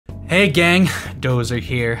Hey gang, Dozer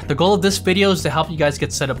here. The goal of this video is to help you guys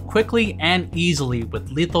get set up quickly and easily with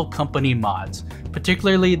Lethal Company mods,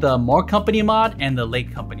 particularly the More Company mod and the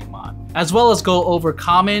Late Company mod, as well as go over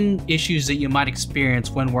common issues that you might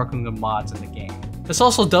experience when working with mods in the game. This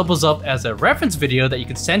also doubles up as a reference video that you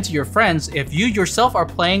can send to your friends if you yourself are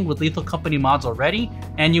playing with Lethal Company mods already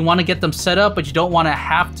and you want to get them set up but you don't want to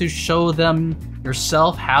have to show them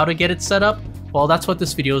yourself how to get it set up. Well, that's what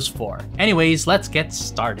this video is for. Anyways, let's get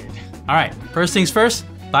started. All right, first things first,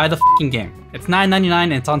 buy the fucking game. It's $9.99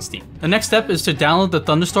 and it's on Steam. The next step is to download the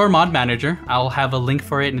Thunderstore Mod Manager. I'll have a link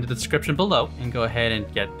for it in the description below, and go ahead and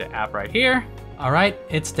get the app right here. All right,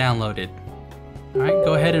 it's downloaded. All right,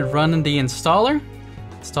 go ahead and run the installer.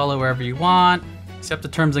 Install it wherever you want, accept the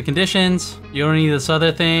terms and conditions. You don't need this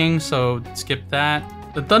other thing, so skip that.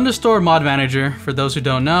 The Thunderstore Mod Manager, for those who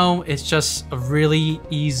don't know, it's just a really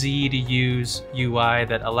easy to use UI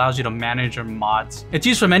that allows you to manage your mods. It's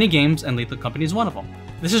used for many games and Lethal Company is one of them.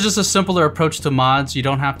 This is just a simpler approach to mods. You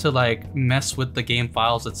don't have to like mess with the game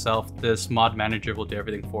files itself. This mod manager will do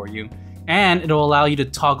everything for you, and it'll allow you to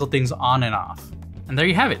toggle things on and off. And there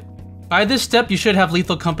you have it. By this step, you should have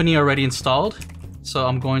Lethal Company already installed. So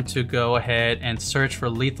I'm going to go ahead and search for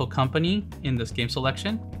Lethal Company in this game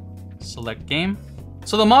selection. Select game.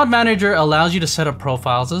 So the mod manager allows you to set up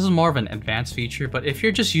profiles. This is more of an advanced feature, but if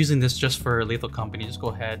you're just using this just for Lethal Company, just go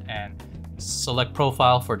ahead and select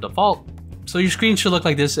profile for default. So your screen should look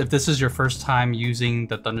like this if this is your first time using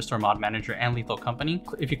the Thunderstore Mod Manager and Lethal Company.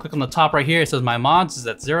 If you click on the top right here, it says my mods is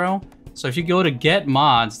at 0. So if you go to get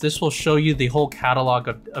mods, this will show you the whole catalog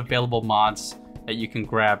of available mods that you can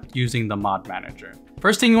grab using the mod manager.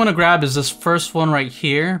 First thing you want to grab is this first one right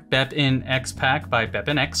here, BepIn X Pack by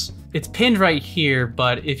BepInX. It's pinned right here,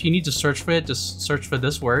 but if you need to search for it, just search for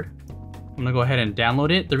this word. I'm gonna go ahead and download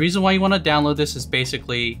it. The reason why you want to download this is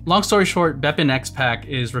basically, long story short, BepIn X Pack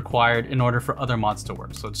is required in order for other mods to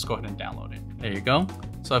work. So just go ahead and download it. There you go.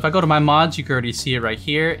 So if I go to my mods, you can already see it right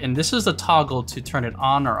here. And this is the toggle to turn it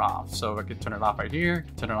on or off. So I could turn it off right here,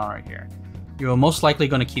 turn it on right here. You're most likely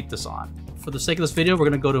going to keep this on. For the sake of this video, we're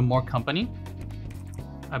going to go to More Company.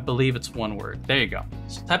 I believe it's one word. There you go.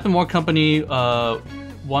 So type in More Company,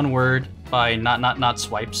 one word by not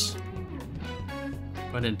swipes.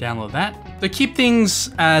 Go ahead and download that. To keep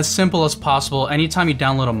things as simple as possible, anytime you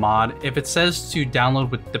download a mod, if it says to download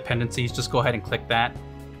with dependencies, just go ahead and click that.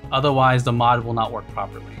 Otherwise, the mod will not work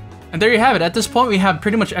properly. And there you have it. At this point, we have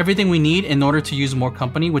pretty much everything we need in order to use More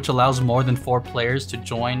Company, which allows more than 4 players to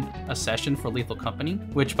join a session for Lethal Company,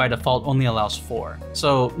 which by default only allows 4.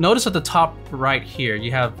 So notice at the top right here,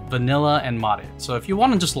 you have vanilla and modded. So if you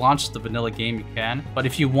want to just launch the vanilla game, you can. But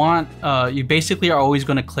if you want, you basically are always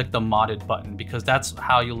going to click the modded button because that's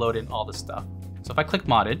how you load in all this stuff. So if I click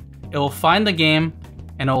modded, it will find the game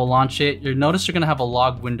and it will launch it. You'll notice you're going to have a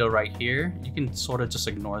log window right here. You can sort of just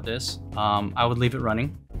ignore this. I would leave it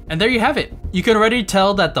running. And there you have it. You can already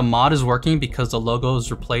tell that the mod is working because the logo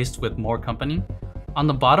is replaced with More Company. On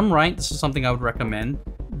the bottom right, this is something I would recommend.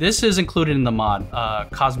 This is included in the mod,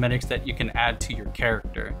 cosmetics that you can add to your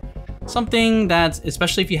character. Something that,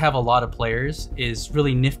 especially if you have a lot of players, is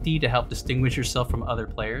really nifty to help distinguish yourself from other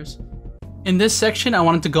players. In this section, I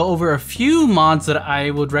wanted to go over a few mods that I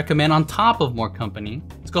would recommend on top of More Company.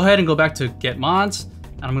 Let's go ahead and go back to Get Mods,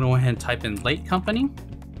 and I'm gonna go ahead and type in Late Company.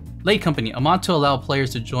 Late Company, a mod to allow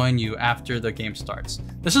players to join you after the game starts.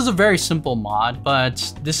 This is a very simple mod,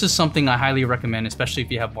 but this is something I highly recommend, especially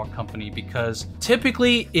if you have More Company, because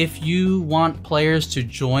typically if you want players to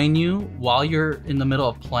join you while you're in the middle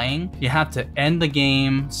of playing, you have to end the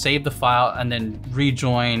game, save the file, and then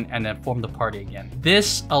rejoin and then form the party again.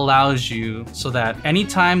 This allows you so that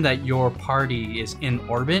anytime that your party is in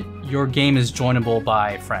orbit, your game is joinable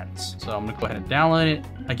by friends. So I'm gonna go ahead and download it.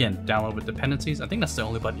 Again, download with dependencies. I think that's the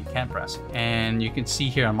only button you can press. And you can see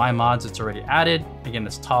here on my mods, it's already added. Again,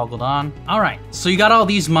 it's toggled on. All right, so you got all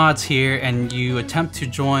these mods here and you attempt to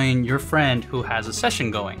join your friend who has a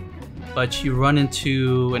session going, but you run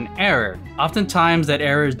into an error. Oftentimes that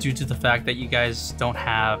error is due to the fact that you guys don't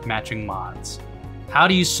have matching mods. How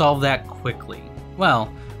do you solve that quickly?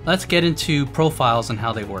 Well, let's get into profiles and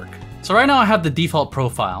how they work. So right now I have the default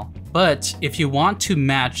profile. But if you want to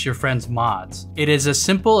match your friend's mods, it is as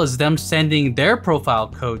simple as them sending their profile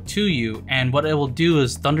code to you, and what it will do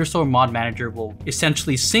is Thunderstore Mod Manager will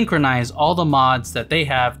essentially synchronize all the mods that they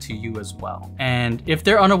have to you as well. And if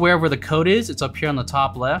they're unaware where the code is, it's up here on the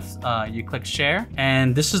top left. You click share,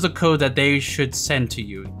 and this is the code that they should send to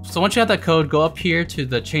you. So once you have that code, go up here to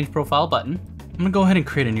the change profile button. I'm gonna go ahead and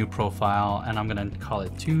create a new profile, and I'm gonna call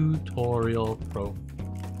it tutorial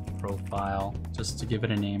profile just to give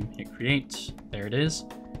it a name. Hit create. There it is.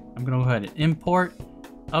 I'm gonna go ahead and import.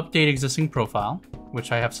 update existing profile,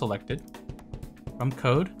 which I have selected. From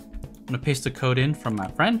code, I'm gonna paste the code in from my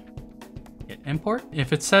friend. Hit import.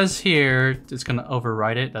 If it says here it's gonna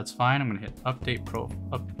overwrite it, that's fine. I'm gonna hit update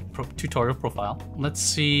tutorial profile. Let's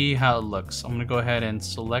see how it looks. I'm gonna go ahead and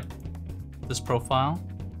select this profile.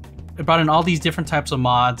 It brought in all these different types of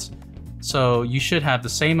mods, so you should have the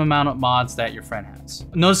same amount of mods that your friend has.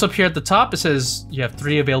 Notice up here at the top it says you have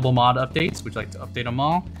 3 available mod updates. Would you like to update them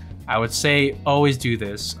all? I would say always do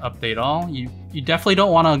this, update all. You definitely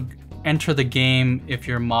don't want to enter the game if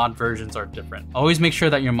your mod versions are different. Always make sure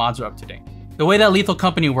that your mods are up to date. The way that Lethal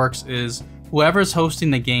Company works is whoever's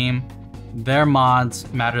hosting the game, their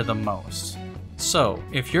mods matter the most. So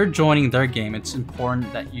if you're joining their game, it's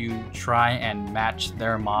important that you try and match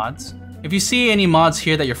their mods. If you see any mods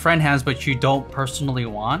here that your friend has but you don't personally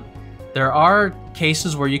want, there are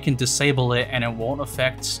cases where you can disable it and it won't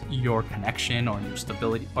affect your connection or your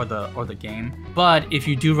stability or the game. But if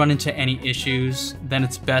you do run into any issues, then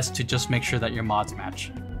it's best to just make sure that your mods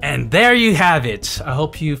match. And there you have it. I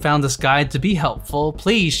hope you found this guide to be helpful.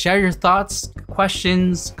 Please share your thoughts,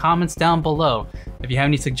 questions, comments down below. If you have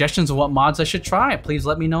any suggestions of what mods I should try, please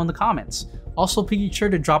let me know in the comments. Also, be sure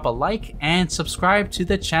to drop a like and subscribe to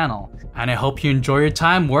the channel. And I hope you enjoy your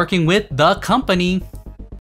time working with the company.